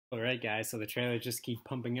Alright guys, so the trailers just keep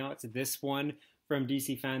pumping out. So this one from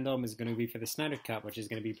DC Fandom is going to be for the Snyder Cut, which is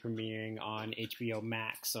going to be premiering on HBO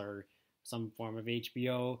Max or some form of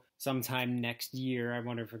HBO sometime next year. I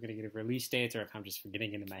wonder if we're going to get a release date or if I'm just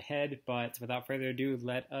forgetting it in my head. But without further ado,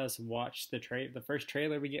 let us watch the first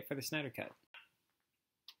trailer we get for the Snyder Cut.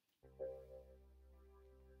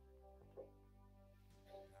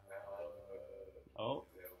 Oh,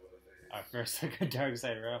 our first look at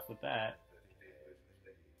Darkseid right off the bat.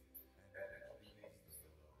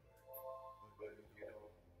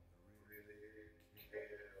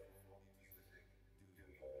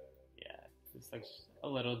 Yeah, this looks a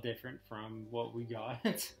little different from what we got.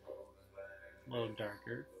 A little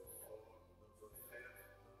darker.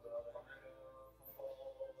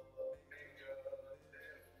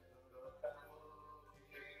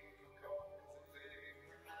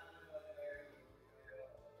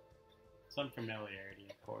 Some familiarity,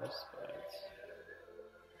 of course, but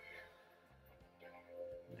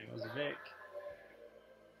there goes Vic.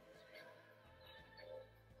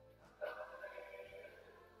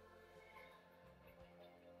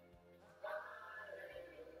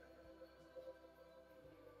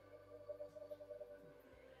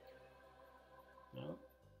 No,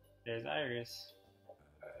 there's Iris.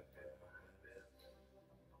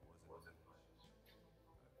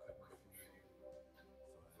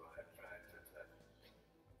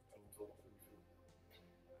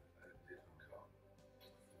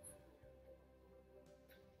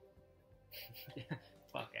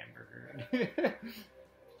 Fuck Amber Heard.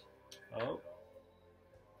 Oh.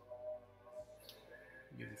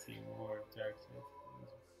 You get to see more of Darkseid.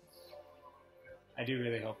 I do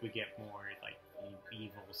really hope we get more, like,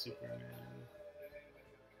 evil Superman.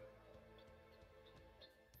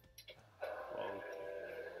 Whoa.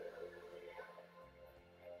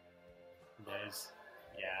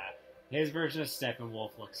 Yeah. His version of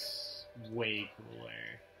Steppenwolf looks way cooler.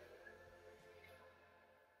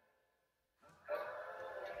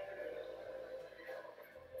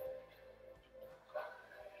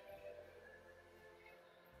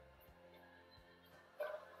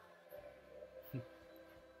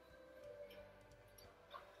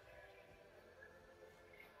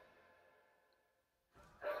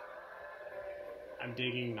 I'm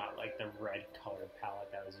digging not like the red color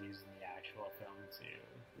palette that was used in the actual film too.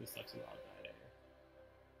 This looks a lot better.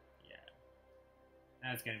 Yeah,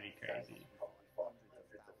 that's gonna be crazy.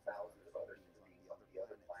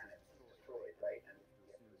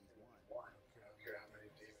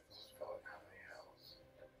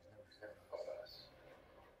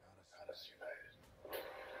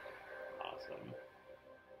 Awesome.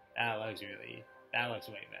 That looks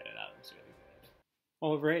way better. That looks really good.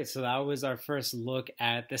 Alright, so that was our first look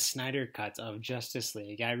at the Snyder Cut of Justice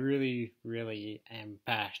League. I really, really am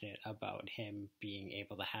passionate about him being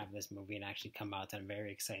able to have this movie and actually come out, and I'm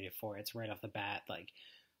very excited for it. It's right off the bat, like,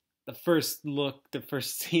 the first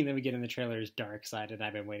scene that we get in the trailer is Darkseid, and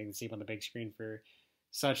I've been waiting to see it on the big screen for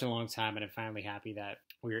such a long time, and I'm finally happy that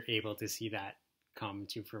we were able to see that come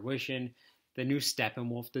to fruition. The new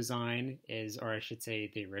Steppenwolf design is, or I should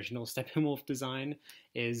say the original Steppenwolf design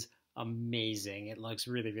is amazing. It looks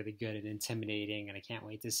really, really good and intimidating, and I can't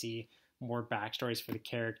wait to see more backstories for the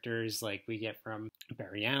characters like we get from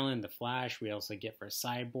Barry Allen, The Flash. We also get for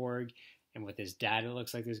Cyborg, and with his dad, it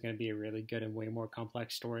looks like there's going to be a really good and way more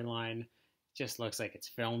complex storyline. Just looks like it's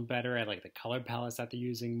filmed better. I like the color palettes that they're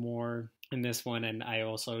using more in this one, and I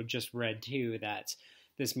also just read too that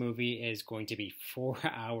this movie is going to be 4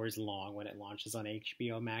 hours long when it launches on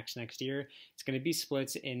HBO Max next year. It's going to be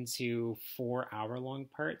split into 4-hour-long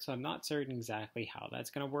parts, so I'm not certain exactly how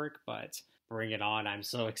that's going to work, but bring it on. I'm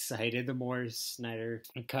so excited. The more Snyder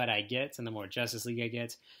Cut I get and the more Justice League I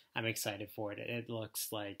get, I'm excited for it. It looks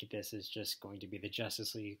like this is just going to be the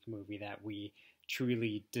Justice League movie that we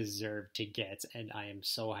truly deserve to get, and I am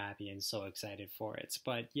so happy and so excited for it.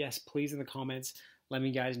 But yes, please in the comments, let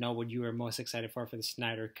me guys know what you are most excited for the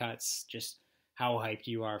Snyder Cuts, just how hyped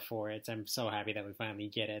you are for it. I'm so happy that we finally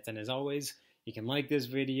get it. And as always, you can like this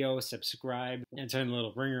video, subscribe, and turn the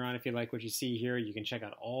little ringer on if you like what you see here. You can check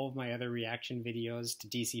out all of my other reaction videos to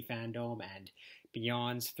DC Fandom and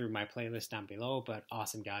beyonds through my playlist down below. But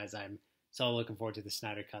awesome, guys. I'm so looking forward to the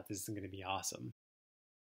Snyder Cut. This is going to be awesome.